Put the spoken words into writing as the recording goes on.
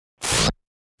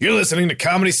You're listening to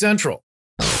Comedy Central.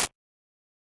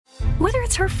 Whether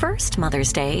it's her first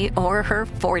Mother's Day or her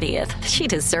 40th, she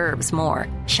deserves more.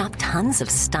 Shop tons of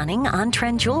stunning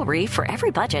on-trend jewelry for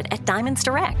every budget at Diamonds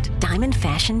Direct. Diamond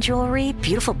fashion jewelry,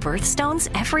 beautiful birthstones,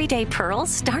 everyday pearls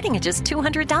starting at just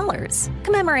 $200.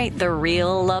 Commemorate the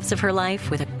real loves of her life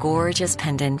with a gorgeous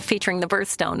pendant featuring the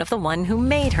birthstone of the one who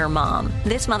made her mom.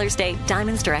 This Mother's Day,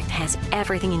 Diamonds Direct has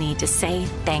everything you need to say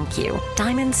thank you.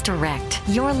 Diamonds Direct.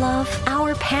 Your love,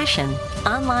 our passion.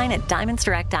 Online at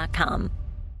diamondsdirect.com.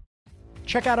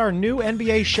 Check out our new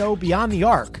NBA show, Beyond the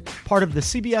Arc, part of the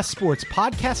CBS Sports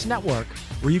Podcast Network,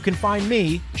 where you can find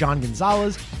me, John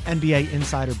Gonzalez, NBA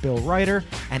insider Bill Ryder,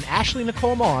 and Ashley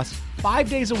Nicole Moss 5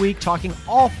 days a week talking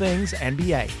all things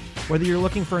NBA. Whether you're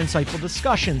looking for insightful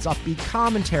discussions, upbeat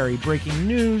commentary, breaking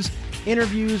news,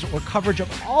 interviews, or coverage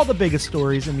of all the biggest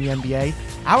stories in the NBA,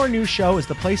 our new show is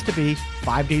the place to be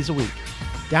 5 days a week.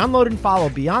 Download and follow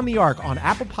Beyond the Arc on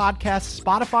Apple Podcasts,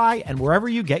 Spotify, and wherever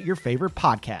you get your favorite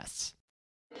podcasts.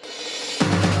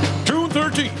 June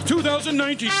 13th,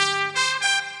 2019.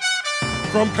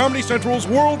 From Comedy Central's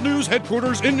World News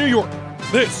headquarters in New York,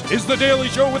 this is The Daily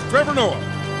Show with Trevor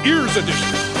Noah, Ears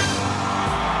Edition.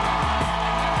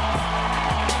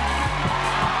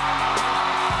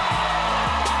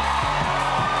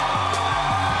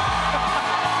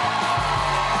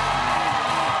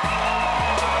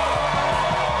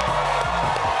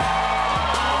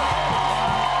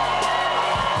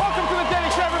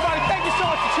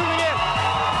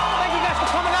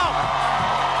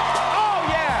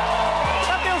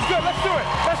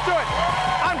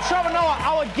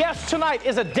 Tonight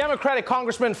is a Democratic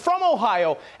congressman from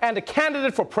Ohio and a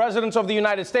candidate for president of the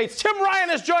United States. Tim Ryan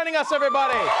is joining us,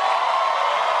 everybody.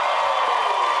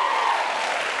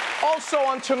 Also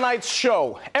on tonight's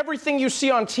show, everything you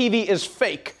see on TV is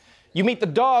fake. You meet the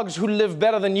dogs who live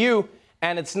better than you,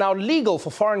 and it's now legal for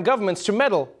foreign governments to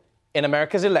meddle in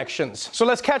America's elections. So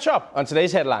let's catch up on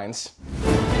today's headlines.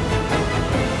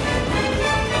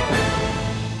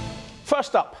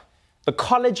 First up, the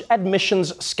college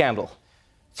admissions scandal.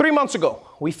 3 months ago,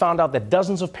 we found out that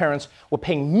dozens of parents were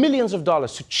paying millions of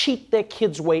dollars to cheat their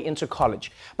kids' way into college.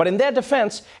 But in their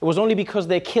defense, it was only because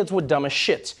their kids were dumb as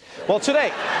shit. Well, today,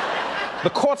 the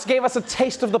courts gave us a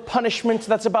taste of the punishment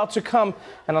that's about to come.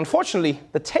 And unfortunately,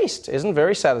 the taste isn't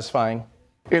very satisfying.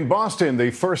 In Boston, the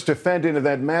first defendant of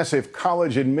that massive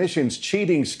college admissions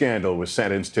cheating scandal was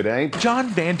sentenced today.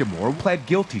 John Vandemore pled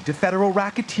guilty to federal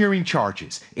racketeering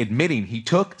charges, admitting he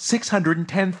took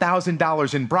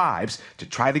 $610,000 in bribes to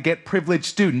try to get privileged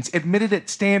students admitted at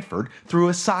Stanford through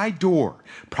a side door.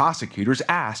 Prosecutors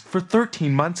asked for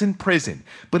 13 months in prison,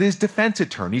 but his defense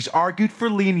attorneys argued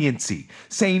for leniency,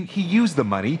 saying he used the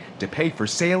money to pay for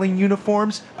sailing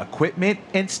uniforms, equipment,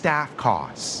 and staff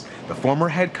costs. The former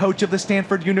head coach of the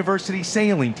Stanford University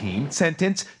sailing team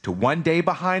sentenced to 1 day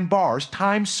behind bars,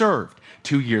 time served,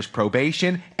 2 years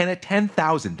probation, and a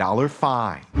 $10,000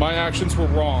 fine. My actions were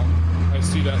wrong. I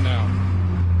see that now.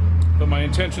 But my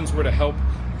intentions were to help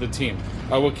the team.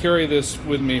 I will carry this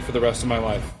with me for the rest of my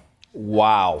life.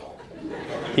 Wow.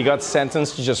 He got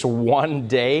sentenced to just 1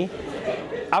 day?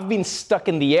 I've been stuck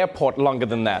in the airport longer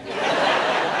than that.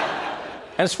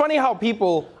 And it's funny how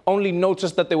people only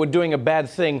notice that they were doing a bad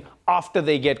thing after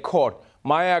they get caught.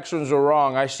 My actions were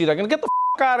wrong. I see that. Get the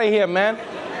out of here, man.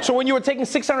 So when you were taking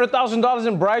 $600,000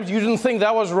 in bribes, you didn't think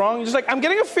that was wrong? You're just like, I'm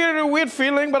getting a weird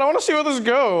feeling, but I want to see where this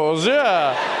goes.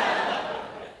 Yeah.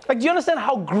 Like, do you understand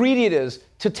how greedy it is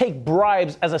to take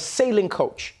bribes as a sailing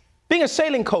coach? Being a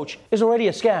sailing coach is already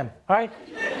a scam, all right?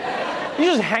 You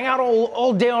just hang out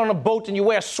all day on a boat and you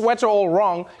wear a sweater all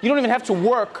wrong. You don't even have to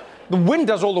work. The wind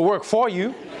does all the work for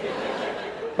you.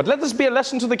 But let this be a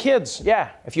lesson to the kids. Yeah,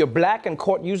 if you're black and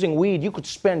caught using weed, you could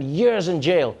spend years in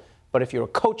jail. But if you're a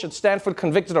coach at Stanford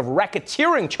convicted of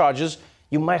racketeering charges,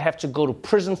 you might have to go to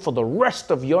prison for the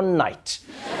rest of your night.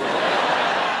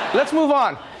 Let's move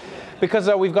on, because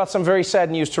we've got some very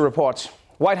sad news to report.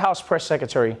 White House Press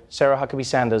Secretary Sarah Huckabee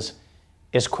Sanders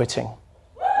is quitting. No,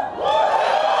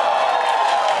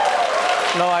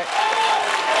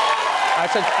 I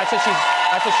said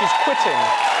she's quitting.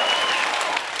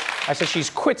 I said she's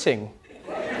quitting.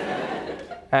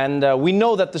 And we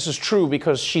know that this is true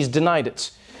because she's denied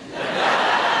it.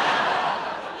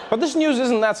 But this news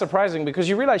isn't that surprising because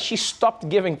you realize she stopped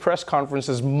giving press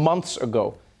conferences months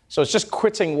ago. So it's just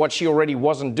quitting what she already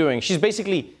wasn't doing. She's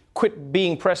basically quit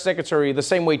being press secretary the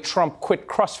same way Trump quit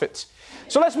CrossFit.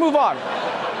 So let's move on.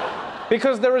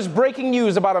 Because there is breaking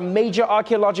news about a major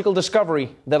archaeological discovery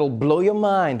that'll blow your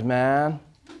mind, man.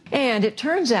 And it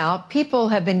turns out people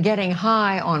have been getting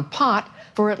high on pot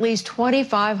for at least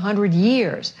 2,500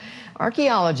 years.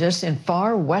 Archaeologists in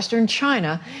far western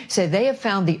China say they have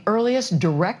found the earliest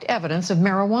direct evidence of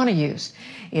marijuana use.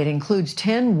 It includes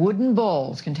 10 wooden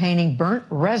bowls containing burnt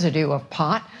residue of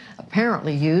pot,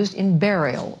 apparently used in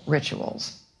burial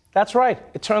rituals. That's right.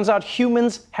 It turns out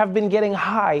humans have been getting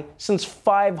high since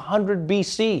 500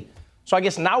 BC. So I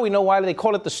guess now we know why they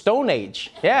call it the Stone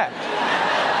Age. Yeah.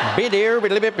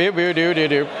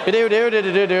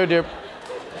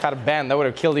 Had a band, that would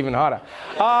have killed even harder.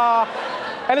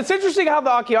 And it's interesting how the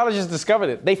archaeologists discovered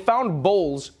it. They found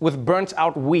bowls with burnt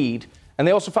out weed, and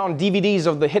they also found DVDs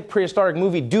of the hit prehistoric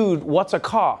movie, Dude, What's a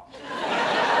Car?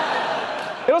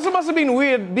 It also must have been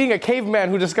weird being a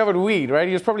caveman who discovered weed, right?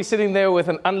 He was probably sitting there with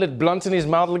an unlit blunt in his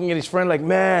mouth looking at his friend like,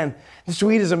 man, this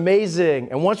weed is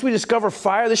amazing. And once we discover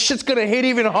fire, this shit's gonna hit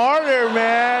even harder,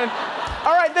 man.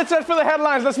 All right, that's it for the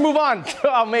headlines. Let's move on to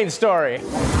our main story.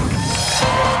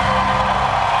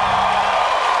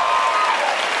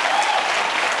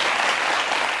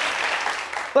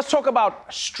 Let's talk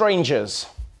about strangers.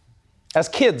 As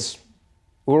kids,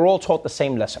 we were all taught the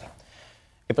same lesson.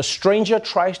 If a stranger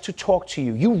tries to talk to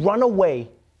you, you run away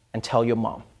and tell your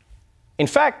mom. In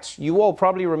fact, you all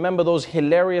probably remember those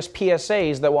hilarious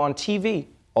PSAs that were on TV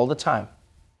all the time.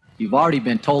 You've already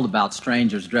been told about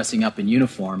strangers dressing up in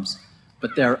uniforms,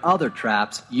 but there are other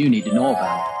traps you need to know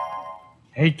about.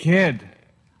 Hey, kid,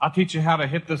 I'll teach you how to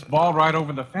hit this ball right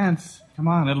over the fence. Come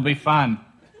on, it'll be fun.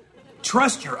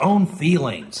 Trust your own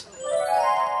feelings.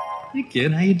 Hey,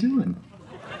 kid, how you doing?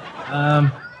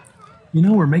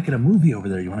 We're making a movie over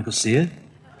there. You want to go see it?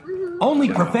 Only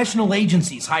professional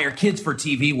agencies hire kids for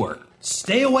TV work.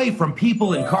 Stay away from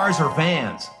people in cars or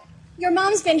vans. Your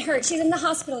mom's been hurt. She's in the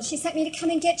hospital. She sent me to come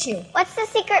and get you. What's the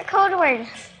secret code word?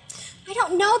 I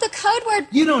don't know the code word.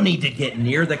 You don't need to get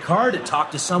near the car to talk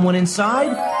to someone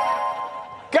inside.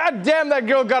 God damn, that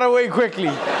girl got away quickly.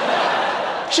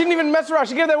 She didn't even mess around.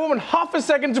 She gave that woman half a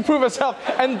second to prove herself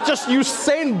and just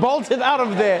Usain bolted out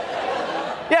of there.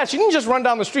 Yeah, she didn't just run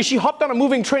down the street. She hopped on a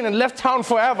moving train and left town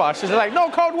forever. She's like, no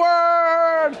code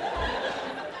word.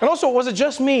 And also, was it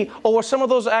just me, or were some of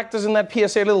those actors in that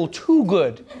PSA a little too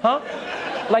good, huh?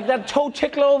 Like that toe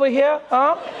tickler over here,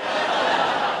 huh?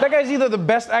 That guy's either the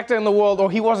best actor in the world or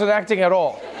he wasn't acting at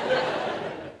all.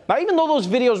 Now, even though those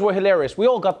videos were hilarious, we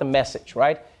all got the message,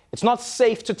 right? It's not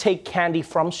safe to take candy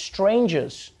from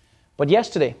strangers. But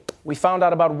yesterday, we found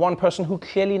out about one person who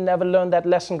clearly never learned that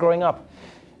lesson growing up.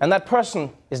 And that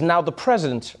person is now the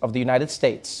president of the United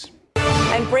States.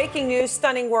 And breaking news,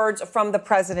 stunning words from the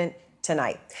president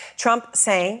tonight. Trump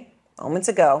saying moments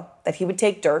ago that he would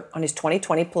take dirt on his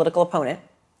 2020 political opponent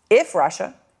if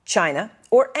Russia, China,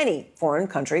 or any foreign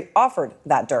country offered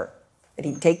that dirt. That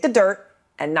he'd take the dirt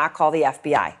and not call the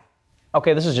FBI.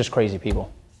 Okay, this is just crazy,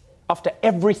 people. After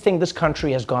everything this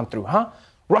country has gone through, huh?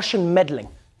 Russian meddling,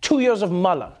 2 years of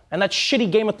Mueller, and that shitty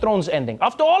Game of Thrones ending.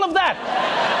 After all of that,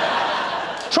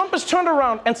 Trump has turned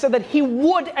around and said that he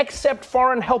would accept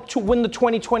foreign help to win the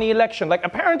 2020 election. Like,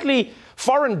 apparently,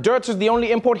 foreign dirt is the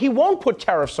only import he won't put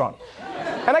tariffs on.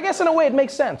 And I guess in a way it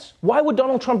makes sense. Why would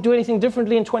Donald Trump do anything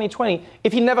differently in 2020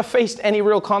 if he never faced any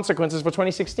real consequences for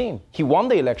 2016? He won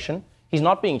the election. He's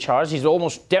not being charged. He's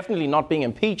almost definitely not being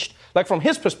impeached. Like, from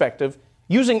his perspective,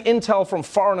 using intel from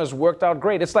foreigners worked out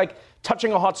great. It's like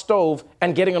touching a hot stove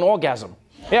and getting an orgasm.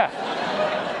 Yeah.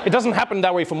 It doesn't happen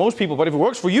that way for most people, but if it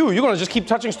works for you, you're going to just keep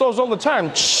touching stoves all the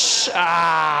time.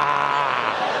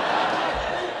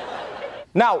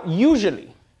 Now,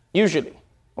 usually,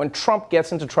 when Trump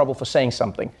gets into trouble for saying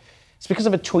something, it's because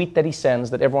of a tweet that he sends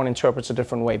that everyone interprets a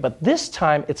different way. But this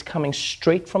time, it's coming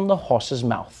straight from the horse's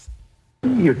mouth.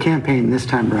 Your campaign this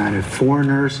time around, if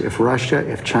foreigners, if Russia,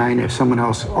 if China, if someone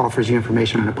else offers you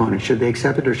information on an opponent, should they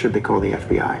accept it or should they call the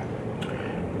FBI?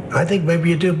 I think maybe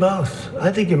you do both.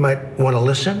 I think you might want to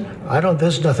listen.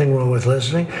 There's nothing wrong with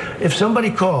listening. If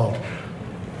somebody called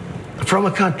from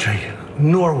a country,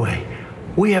 Norway,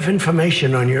 we have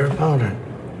information on your opponent.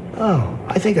 Oh,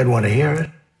 I think I'd want to hear it.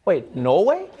 Wait,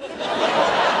 Norway?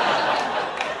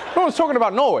 No one's talking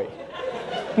about Norway.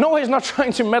 Norway is not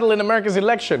trying to meddle in America's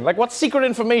election. Like, what secret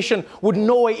information would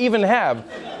Norway even have?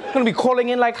 They're going to be calling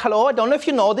in like, hello, I don't know if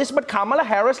you know this, but Kamala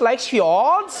Harris likes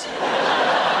fjords.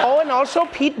 Oh, and also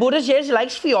Pete Buttigieg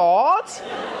likes fjords.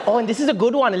 Oh, and this is a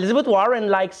good one. Elizabeth Warren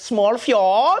likes small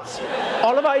fjords.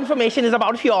 All of our information is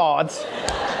about fjords.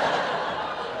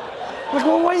 Like,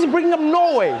 well, why is he bringing up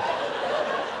Norway?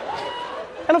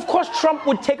 And of course, Trump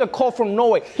would take a call from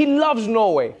Norway. He loves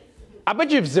Norway. I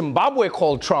bet you if Zimbabwe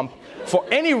called Trump, for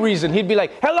any reason, he'd be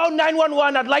like, hello,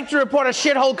 911, I'd like to report a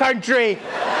shithole country.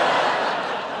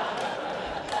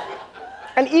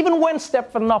 And even when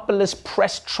Stephanopoulos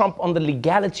pressed Trump on the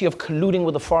legality of colluding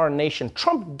with a foreign nation,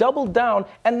 Trump doubled down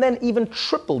and then even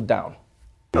tripled down.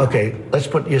 Okay, let's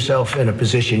put yourself in a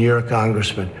position. You're a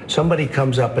congressman. Somebody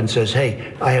comes up and says,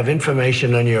 hey, I have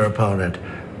information on your opponent.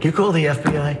 Do you call the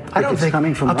FBI? I don't think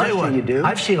coming from I'll tell you Russia, what, you do.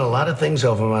 I've seen a lot of things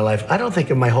over my life. I don't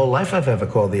think in my whole life I've ever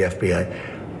called the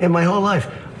FBI. In my whole life.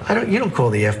 You don't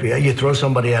call the FBI. You throw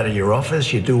somebody out of your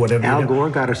office. You do whatever you do. Al Gore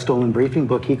got a stolen briefing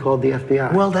book. He called the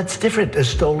FBI. Well, that's different. A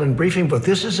stolen briefing book.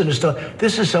 This isn't a stolen.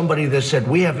 This is somebody that said,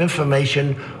 we have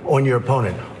information on your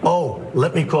opponent. Oh,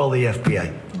 let me call the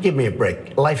FBI. Give me a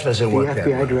break. Life doesn't work that way. The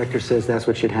FBI director says that's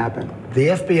what should happen. The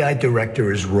FBI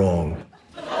director is wrong.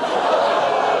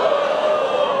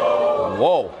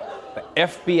 Whoa. The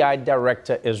FBI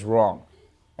director is wrong.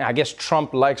 I guess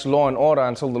Trump likes law and order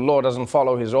until the law doesn't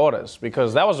follow his orders,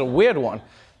 because that was a weird one.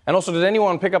 And also, did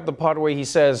anyone pick up the part where he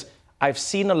says, I've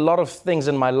seen a lot of things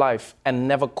in my life and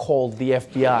never called the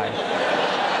FBI?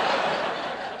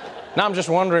 Now I'm just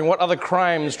wondering what other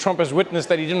crimes Trump has witnessed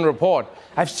that he didn't report.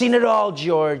 I've seen it all,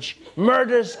 George.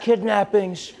 Murders,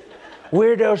 kidnappings,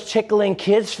 weirdos tickling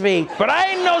kids' feet. But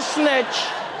I ain't no snitch.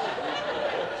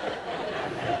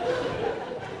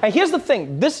 And here's the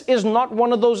thing. This is not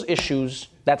one of those issues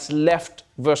that's left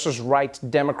versus right,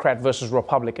 Democrat versus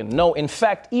Republican. No, in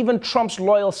fact, even Trump's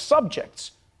loyal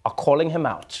subjects are calling him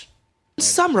out.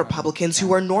 Some Republicans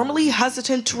who are normally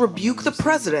hesitant to rebuke the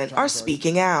president are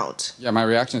speaking out. Yeah, my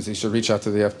reaction is he should reach out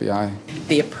to the FBI.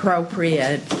 The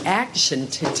appropriate action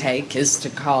to take is to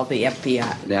call the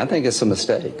FBI. Yeah, I think it's a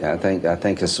mistake. I think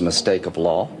it's a mistake of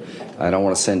law. I don't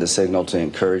want to send a signal to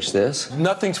encourage this.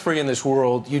 Nothing's free in this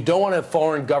world. You don't want a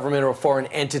foreign government or a foreign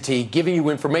entity giving you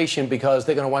information because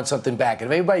they're going to want something back.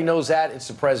 And if anybody knows that, it's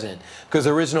the president, because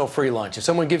there is no free lunch. If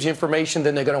someone gives you information,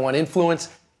 then they're going to want influence.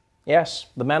 Yes,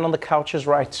 the man on the couch is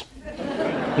right.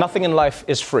 Nothing in life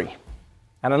is free.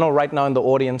 And I know right now in the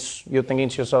audience, you're thinking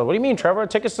to yourself, what do you mean, Trevor?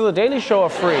 Tickets to The Daily Show are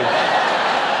free.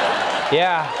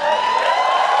 Yeah.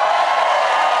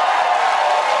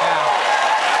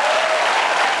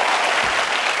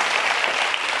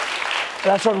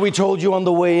 That's what we told you on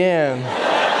the way in.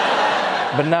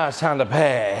 But now it's time to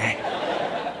pay.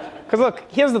 Because look,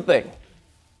 here's the thing.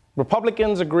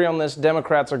 Republicans agree on this,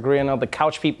 Democrats agree on it, the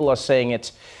couch people are saying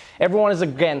it. Everyone is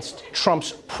against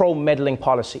Trump's pro-meddling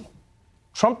policy.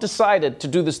 Trump decided to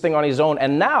do this thing on his own,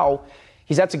 and now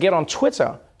he's had to get on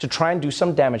Twitter to try and do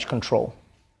some damage control.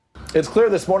 It's clear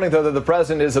this morning, though, that the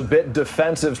president is a bit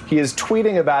defensive. He is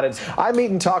tweeting about it. I meet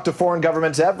and talk to foreign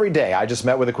governments every day. I just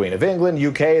met with the Queen of England,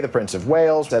 UK, the Prince of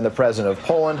Wales, and the President of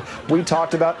Poland. We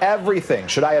talked about everything.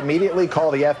 Should I immediately call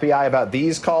the FBI about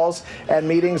these calls and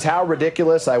meetings? How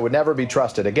ridiculous. I would never be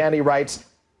trusted. Again, he writes,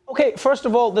 Okay, first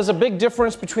of all, there's a big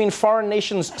difference between foreign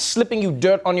nations slipping you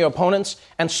dirt on your opponents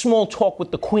and small talk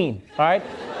with the Queen, all right?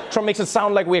 Trump makes it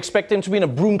sound like we expect him to be in a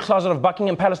broom closet of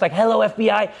Buckingham Palace like, hello,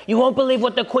 FBI, you won't believe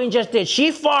what the Queen just did.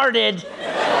 She farted.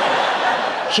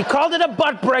 She called it a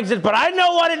butt Brexit, but I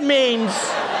know what it means.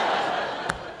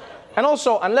 And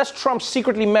also, unless Trump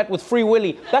secretly met with Free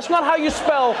Willy, that's not how you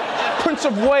spell Prince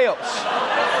of Wales.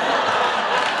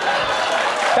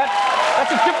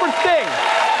 That's a different thing.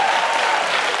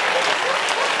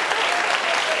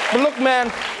 But look, man,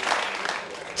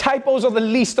 typos are the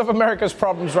least of America's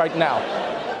problems right now.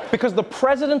 Because the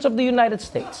President of the United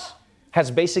States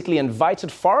has basically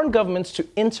invited foreign governments to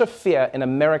interfere in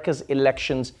America's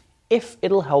elections if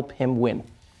it'll help him win.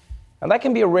 And that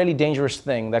can be a really dangerous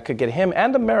thing that could get him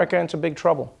and America into big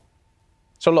trouble.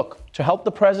 So look, to help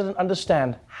the President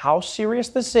understand how serious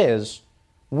this is,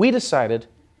 we decided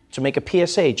to make a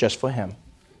PSA just for him.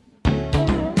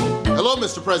 Hello,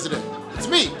 Mr. President. It's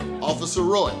me, Officer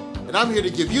Roy, and I'm here to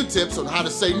give you tips on how to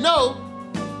say no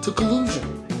to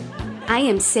collusion. I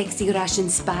am sexy Russian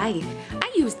spy.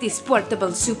 I use this portable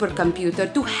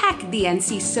supercomputer to hack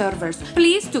DNC servers.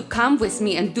 Please to come with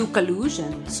me and do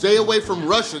collusion. Stay away from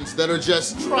Russians that are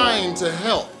just trying to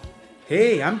help.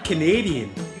 Hey, I'm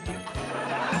Canadian.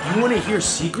 You want to hear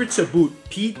secrets about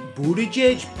Pete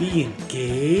Buttigieg being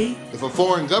gay? If a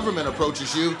foreign government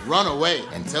approaches you, run away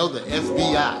and tell the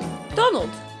FBI. Donald,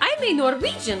 I'm a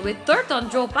Norwegian with dirt on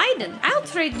Joe Biden. I'll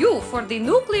trade you for the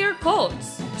nuclear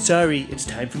codes. Sorry, it's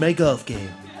time for my golf game.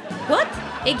 What?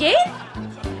 Again?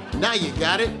 Now you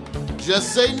got it.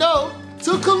 Just say no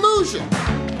to collusion.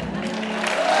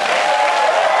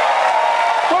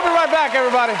 We'll be right back,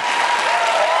 everybody.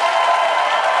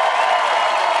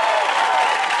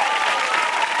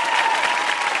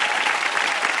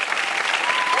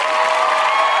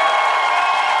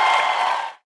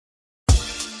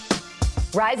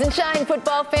 Rise and shine,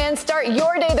 football fans. Start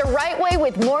your day the right way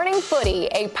with Morning Footy,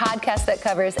 a podcast that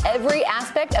covers every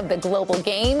aspect of the global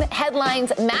game,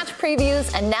 headlines, match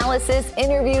previews, analysis,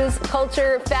 interviews,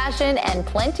 culture, fashion, and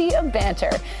plenty of banter.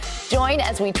 Join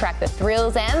as we track the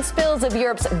thrills and spills of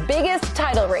Europe's biggest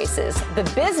title races, the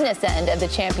business end of the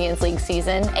Champions League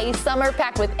season, a summer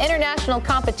packed with international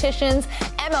competitions,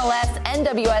 MLS,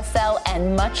 NWSL,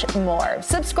 and much more.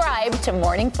 Subscribe to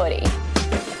Morning Footy.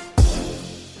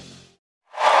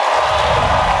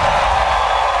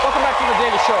 Welcome back to The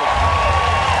Daily Show.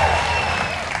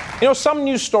 You know, some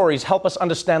news stories help us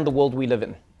understand the world we live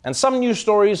in, and some news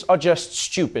stories are just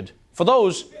stupid. For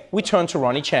those, we turn to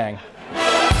Ronnie Chang.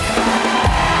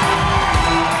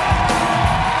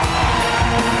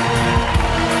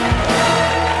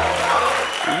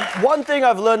 One thing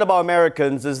I've learned about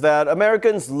Americans is that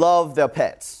Americans love their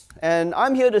pets. And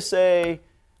I'm here to say,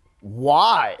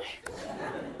 why?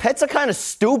 Pets are kind of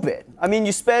stupid. I mean,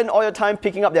 you spend all your time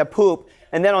picking up their poop,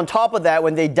 and then on top of that,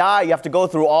 when they die, you have to go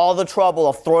through all the trouble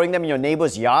of throwing them in your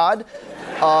neighbor's yard.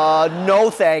 No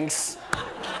thanks.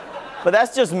 But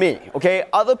that's just me, okay?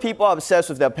 Other people are obsessed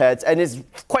with their pets, and it's,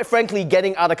 quite frankly,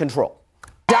 getting out of control.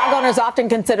 Dog owners often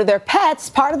consider their pets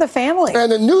part of the family.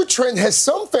 And a new trend has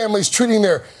some families treating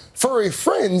their furry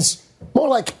friends more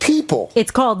like people. It's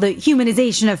called the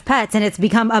humanization of pets, and it's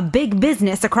become a big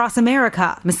business across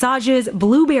America. Massages,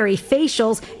 blueberry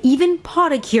facials, even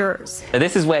podicures.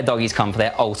 This is where doggies come for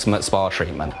their ultimate spa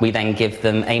treatment. We then give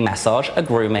them a massage, a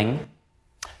grooming.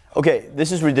 Okay,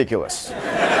 this is ridiculous.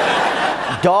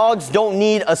 Dogs don't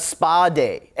need a spa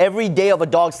day. Every day of a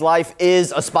dog's life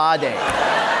is a spa day.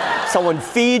 Someone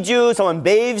feeds you, someone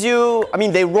bathes you. I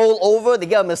mean, they roll over, they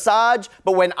get a massage,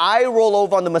 but when I roll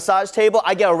over on the massage table,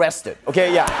 I get arrested.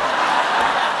 Okay, yeah.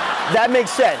 That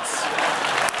makes sense.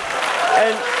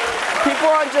 And people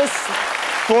aren't just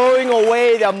throwing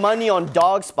away their money on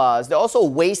dog spas, they're also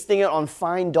wasting it on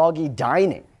fine doggy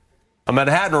dining. A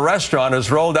Manhattan restaurant has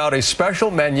rolled out a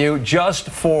special menu just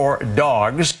for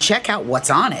dogs. Check out what's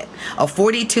on it. A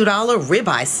 $42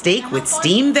 ribeye steak with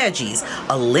steamed veggies,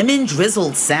 a lemon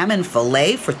drizzled salmon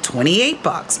fillet for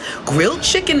 $28, grilled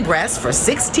chicken breast for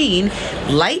 $16,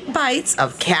 light bites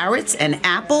of carrots and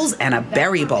apples, and a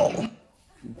berry bowl.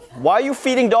 Why are you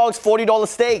feeding dogs $40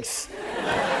 steaks?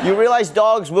 You realize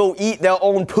dogs will eat their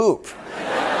own poop.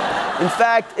 In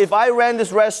fact, if I ran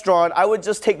this restaurant, I would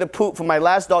just take the poop from my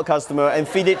last dog customer and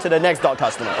feed it to the next dog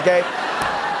customer, okay?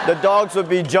 The dogs would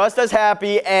be just as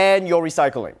happy, and you're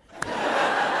recycling.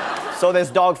 So there's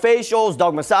dog facials,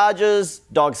 dog massages,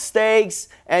 dog steaks,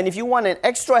 and if you want an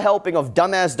extra helping of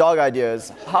dumbass dog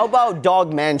ideas, how about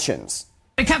dog mansions?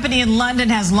 A company in London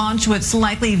has launched what's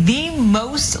likely the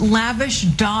most lavish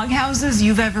dog houses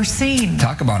you've ever seen.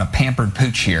 Talk about a pampered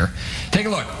pooch here. Take a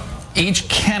look. Each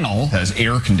kennel has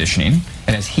air conditioning,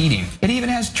 it has heating, it even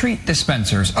has treat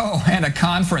dispensers. Oh, and a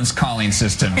conference calling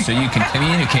system so you can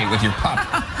communicate with your pup.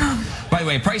 By the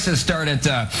way, prices start at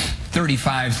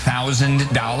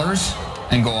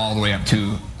 $35,000 and go all the way up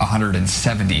to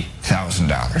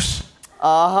 $170,000.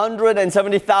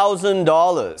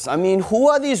 $170,000. I mean, who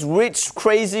are these rich,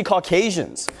 crazy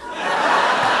Caucasians?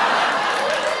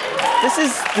 This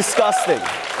is disgusting,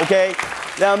 okay?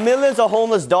 There are millions of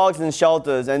homeless dogs in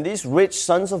shelters, and these rich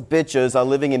sons of bitches are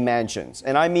living in mansions.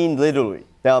 And I mean literally.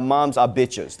 Their moms are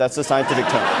bitches. That's the scientific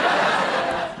term.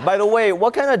 By the way,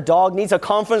 what kind of dog needs a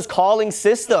conference calling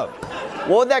system?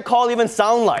 What would that call even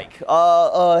sound like?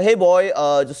 Hey boy,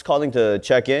 just calling to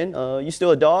check in. You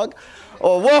still a dog?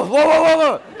 Oh,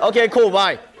 whoa. Okay, cool,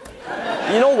 bye.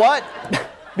 You know what?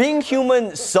 Being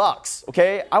human sucks,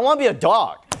 okay? I want to be a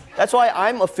dog. That's why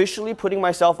I'm officially putting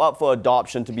myself up for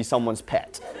adoption to be someone's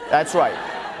pet. That's right.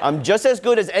 I'm just as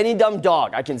good as any dumb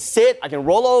dog. I can sit, I can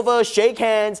roll over, shake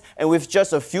hands, and with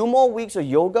just a few more weeks of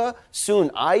yoga,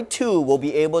 soon I too will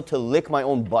be able to lick my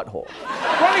own butthole.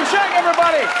 Ronnie Chang,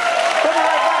 everybody! We'll be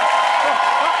right back.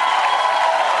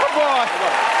 Good boy.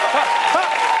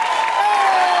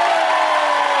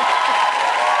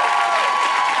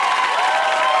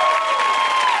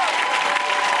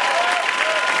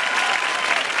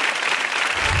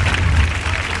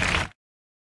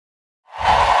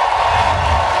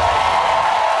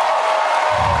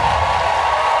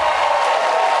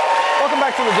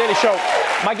 To The Daily Show.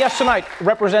 My guest tonight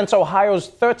represents Ohio's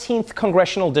 13th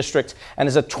congressional district and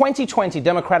is a 2020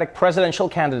 Democratic presidential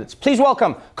candidate. Please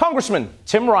welcome Congressman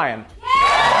Tim Ryan.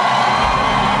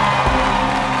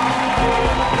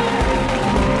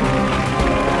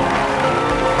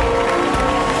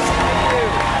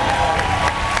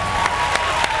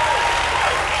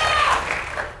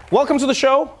 Welcome to the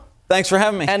show. Thanks for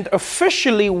having me. And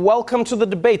officially, welcome to the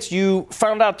debates. You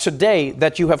found out today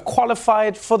that you have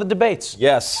qualified for the debates.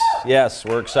 Yes,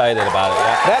 we're excited about it.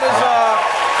 Yeah. That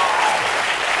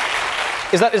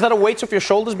is that a weight off your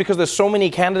shoulders? Because there's so many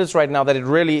candidates right now that it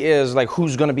really is like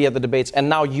who's going to be at the debates, and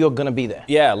now you're going to be there.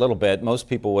 Yeah, a little bit. Most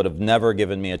people would have never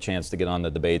given me a chance to get on the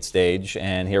debate stage,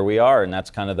 and here we are, and that's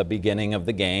kind of the beginning of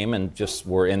the game, and just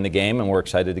we're in the game, and we're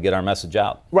excited to get our message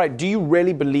out. Right. Do you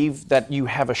really believe that you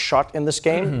have a shot in this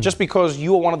game? Mm-hmm. Just because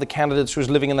you are one of the candidates who's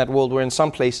living in that world where in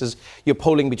some places you're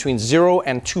polling between 0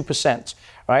 and 2%,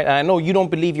 right? And I know you don't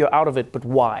believe you're out of it, but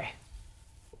why?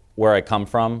 Where I come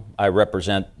from, I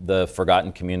represent the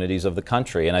forgotten communities of the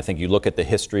country. And I think you look at the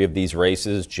history of these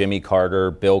races, Jimmy Carter,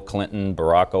 Bill Clinton,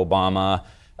 Barack Obama,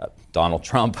 Donald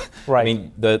Trump. Right. I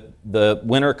mean, the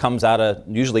winner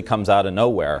usually comes out of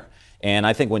nowhere. And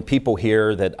I think when people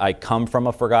hear that I come from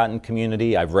a forgotten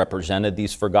community, I've represented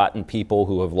these forgotten people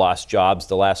who have lost jobs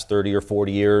the last 30 or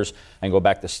 40 years. I can go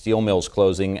back to steel mills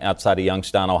closing outside of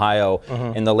Youngstown, Ohio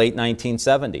in the late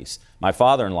 1970s. My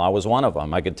father-in-law was one of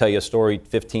them. I could tell you a story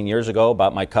 15 years ago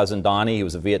about my cousin Donnie. He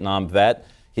was a Vietnam vet.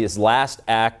 His last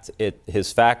act at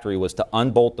his factory was to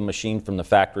unbolt the machine from the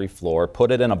factory floor,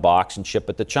 put it in a box, and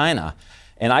ship it to China.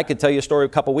 And I could tell you a story a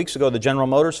couple weeks ago. The General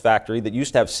Motors factory that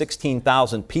used to have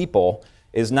 16,000 people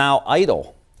is now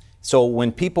idle. So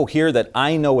when people hear that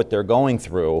I know what they're going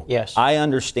through, yes, I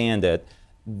understand it.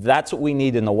 That's what we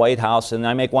need in the White House. And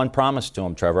I make one promise to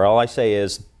them, Trevor. All I say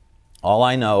is, all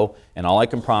I know and all I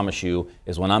can promise you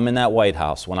is when I'm in that White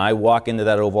House, when I walk into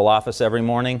that Oval Office every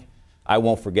morning, I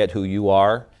won't forget who you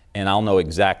are, and I'll know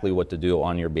exactly what to do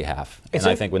on your behalf. And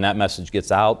I think when that message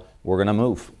gets out, we're going to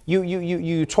move.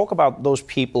 You talk about those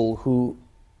people who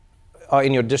are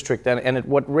in your district, and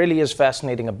what really is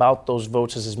fascinating about those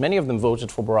voters is many of them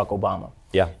voted for Barack Obama.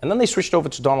 Yeah. And then they switched over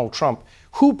to Donald Trump,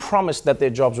 who promised that their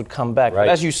jobs would come back. Right. But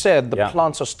as you said, the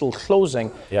plants are still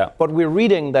closing. Yeah. But we're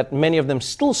reading that many of them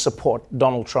still support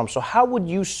Donald Trump. So how would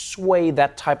you sway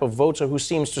that type of voter who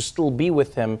seems to still be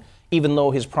with him, even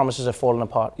though his promises have fallen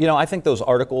apart? You know, I think those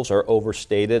articles are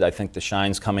overstated. I think the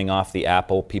shine's coming off the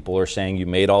apple. People are saying you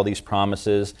made all these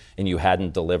promises and you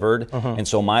hadn't delivered. And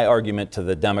so my argument to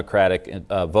the Democratic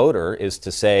voter is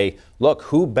to say, look,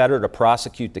 who better to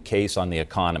prosecute the case on the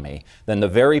economy than the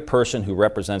very person who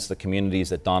represents the communities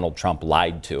that Donald Trump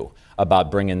lied to about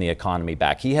bringing the economy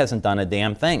back? He hasn't done a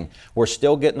damn thing. We're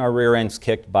still getting our rear ends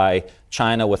kicked by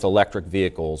China with electric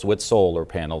vehicles, with solar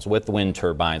panels, with wind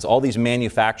turbines, all these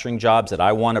manufacturing jobs that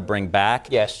I want to bring back.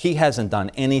 Yes. He hasn't done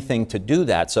anything to do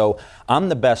that. So I'm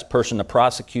the best person to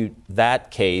prosecute that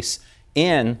case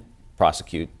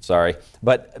prosecute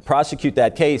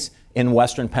that case in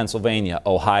Western Pennsylvania,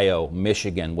 Ohio,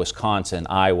 Michigan, Wisconsin,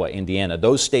 Iowa, Indiana.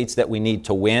 Those states that we need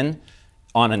to win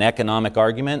on an economic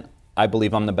argument, I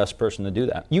believe I'm the best person to do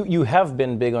that. You have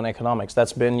been big on economics.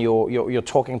 That's been your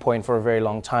talking point for a very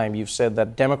long time. You've said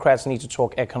that Democrats need to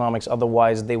talk economics,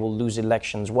 otherwise they will lose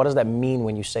elections. What does that mean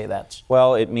when you say that?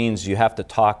 Well, it means you have to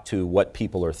talk to what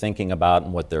people are thinking about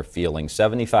and what they're feeling.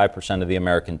 75% of the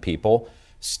American people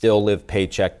still live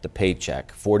paycheck to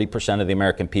paycheck. 40% of the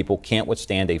American people can't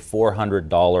withstand a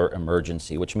 $400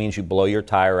 emergency, which means you blow your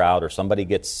tire out or somebody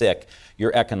gets sick,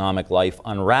 your economic life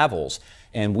unravels.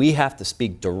 And we have to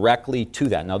speak directly to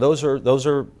that. Now, those are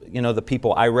the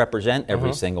people I represent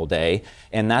every single day,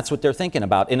 and that's what they're thinking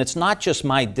about. And it's not just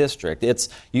my district.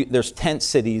 There's tent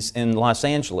cities in Los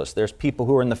Angeles. There's people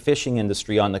who are in the fishing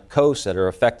industry on the coast that are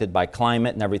affected by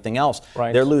climate and everything else.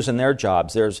 Right. They're losing their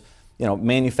jobs. There's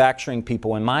manufacturing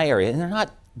people in my area, and they're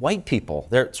not white people.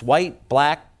 It's white,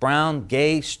 black, brown,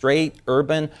 gay, straight,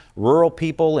 urban, rural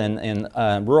people in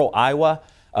rural Iowa.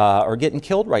 Are getting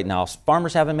killed right now.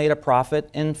 Farmers haven't made a profit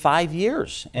in 5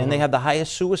 years, and they have the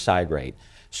highest suicide rate.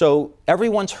 So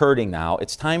everyone's hurting now.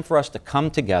 It's time for us to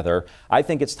come together. I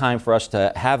think it's time for us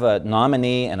to have a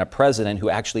nominee and a president who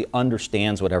actually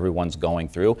understands what everyone's going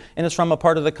through, and is from a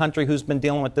part of the country who's been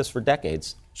dealing with this for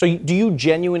decades. So do you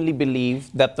genuinely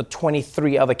believe that the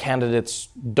 23 other candidates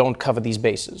don't cover these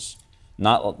bases?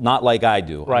 Not like I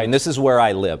do. Right. I mean, this is where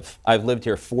I live. I've lived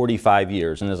here 45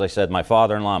 years. And as I said, my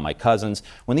father-in-law, my cousins,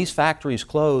 when these factories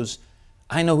close,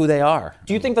 I know who they are.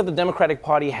 Do you think that the Democratic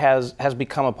Party has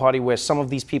become a party where some of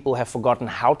these people have forgotten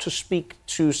how to speak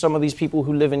to some of these people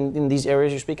who live in these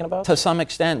areas you're speaking about? To some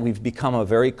extent, we've become a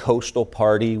very coastal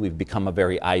party. We've become a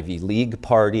very Ivy League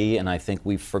party. And I think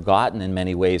we've forgotten in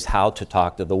many ways how to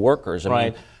talk to the workers.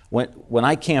 I mean, when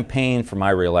I campaigned for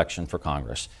my reelection for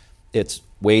Congress, it's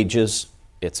wages,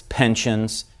 it's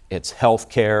pensions, it's health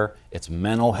care, it's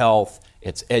mental health,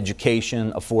 it's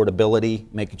education, affordability,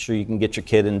 making sure you can get your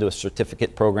kid into a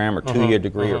certificate program or two-year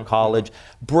degree or college.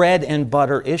 Bread and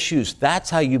butter issues. That's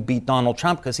how you beat Donald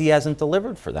Trump, because he hasn't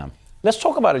delivered for them. Let's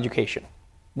talk about education.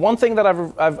 One thing that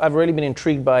I've really been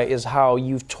intrigued by is how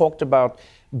you've talked about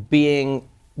being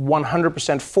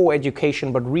 100% for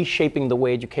education, but reshaping the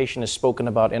way education is spoken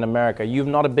about in America. You're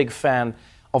not a big fan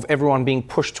of everyone being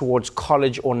pushed towards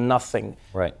college or nothing.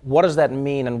 Right. What does that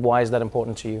mean, and why is that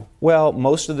important to you? Well,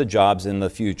 most of the jobs in the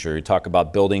future, you talk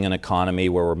about building an economy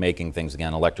where we're making things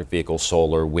again, electric vehicles,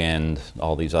 solar, wind,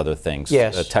 all these other things,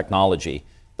 yes. Technology.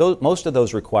 Most of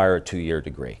those require a 2-year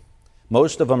degree.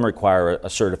 Most of them require a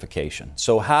certification.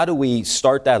 So how do we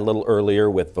start that a little earlier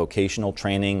with vocational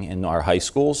training in our high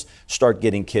schools, start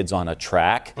getting kids on a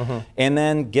track, and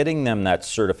then getting them that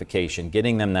certification,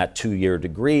 getting them that 2-year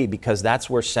degree, because that's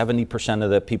where 70%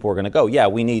 of the people are going to go. Yeah,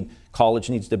 college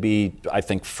needs to be, I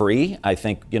think, free. I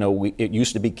think, it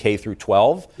used to be K through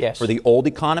 12. Yes. For the old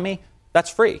economy, that's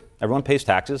free. Everyone pays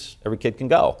taxes, every kid can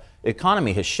go. The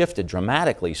economy has shifted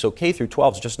dramatically, so K through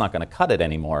 12 is just not going to cut it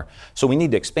anymore. So we need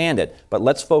to expand it. But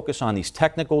let's focus on these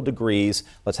technical degrees.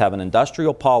 Let's have an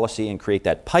industrial policy and create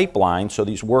that pipeline so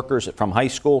these workers from high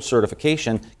school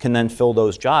certification can then fill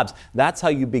those jobs. That's how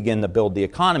you begin to build the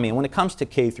economy. And when it comes to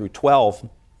K through 12,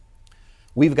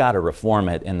 we've got to reform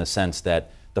it in the sense that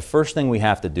the first thing we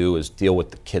have to do is deal with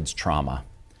the kids' trauma.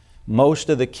 Most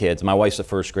of the kids, my wife's a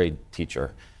first grade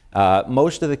teacher,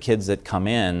 most of the kids that come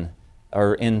in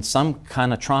are in some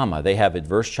kind of trauma. They have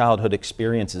adverse childhood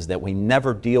experiences that we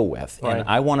never deal with. Right. And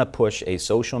I want to push a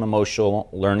social and emotional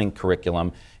learning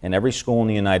curriculum in every school in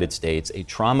the United States, a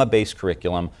trauma-based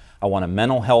curriculum. I want a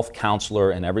mental health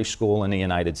counselor in every school in the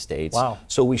United States. Wow.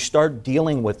 So we start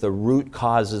dealing with the root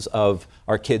causes of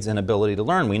our kids' inability to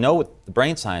learn. We know what the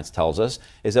brain science tells us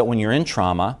is that when you're in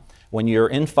trauma, when you're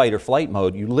in fight or flight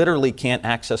mode, you literally can't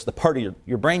access the part of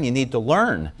your brain you need to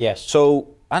learn. Yes.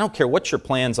 So I don't care what your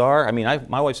plans are. I mean,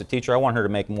 my wife's a teacher. I want her to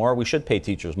make more. We should pay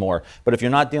teachers more. But if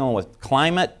you're not dealing with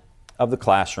climate of the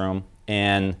classroom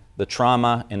and the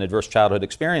trauma and adverse childhood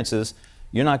experiences,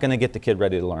 you're not going to get the kid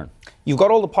ready to learn. You've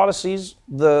got all the policies.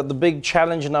 The big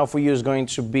challenge now for you is going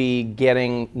to be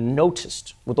getting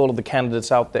noticed with all of the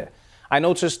candidates out there. I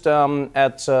noticed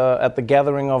at the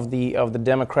gathering of the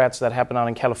Democrats that happened out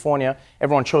in California,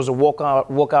 everyone chose a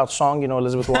walkout song.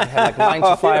 Elizabeth Warren had like 9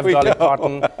 to 5, Dolly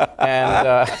Parton,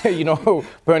 and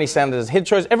Bernie Sanders' hit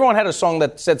choice. Everyone had a song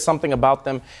that said something about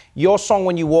them. Your song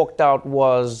when you walked out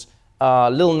was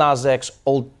Lil Nas X,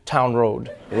 Old Town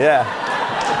Road. Yeah.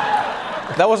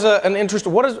 That was an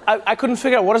interesting. I couldn't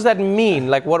figure out what does that mean.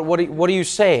 Like what are you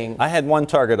saying? I had one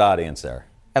target audience there.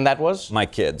 And that was? My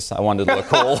kids. I wanted to look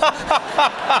cool. Well,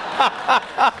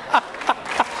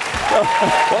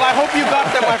 I hope you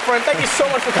got that, my friend. Thank you so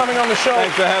much for coming on the show.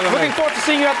 Thanks for having me. Looking forward to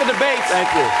seeing you at the debates.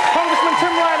 Thank you. Congressman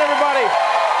Tim Ryan, everybody.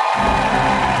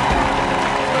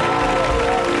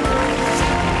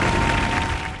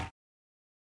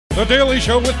 The Daily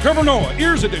Show with Trevor Noah,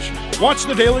 Ears Edition. Watch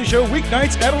The Daily Show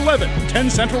weeknights at 11, 10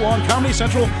 Central on Comedy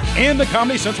Central and the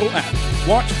Comedy Central app.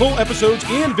 Watch full episodes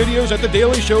and videos at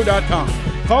thedailyshow.com.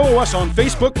 Follow us on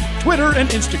Facebook, Twitter, and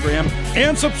Instagram,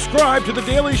 and subscribe to The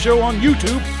Daily Show on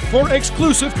YouTube for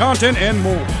exclusive content and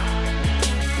more.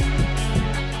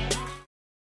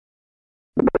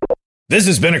 This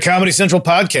has been a Comedy Central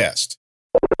podcast.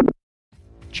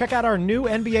 Check out our new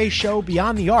NBA show,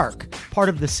 Beyond the Arc, part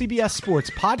of the CBS Sports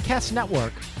Podcast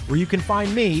Network, where you can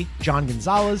find me, John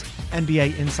Gonzalez,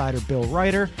 NBA insider Bill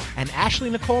Ryder, and Ashley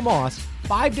Nicole Moss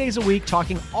 5 days a week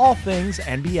talking all things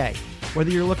NBA.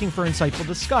 Whether you're looking for insightful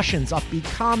discussions, upbeat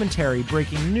commentary,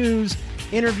 breaking news,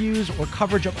 interviews, or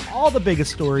coverage of all the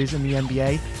biggest stories in the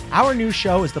NBA, our new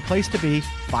show is the place to be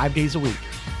 5 days a week.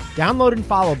 Download and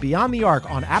follow Beyond the Arc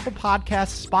on Apple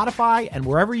Podcasts, Spotify, and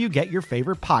wherever you get your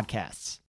favorite podcasts.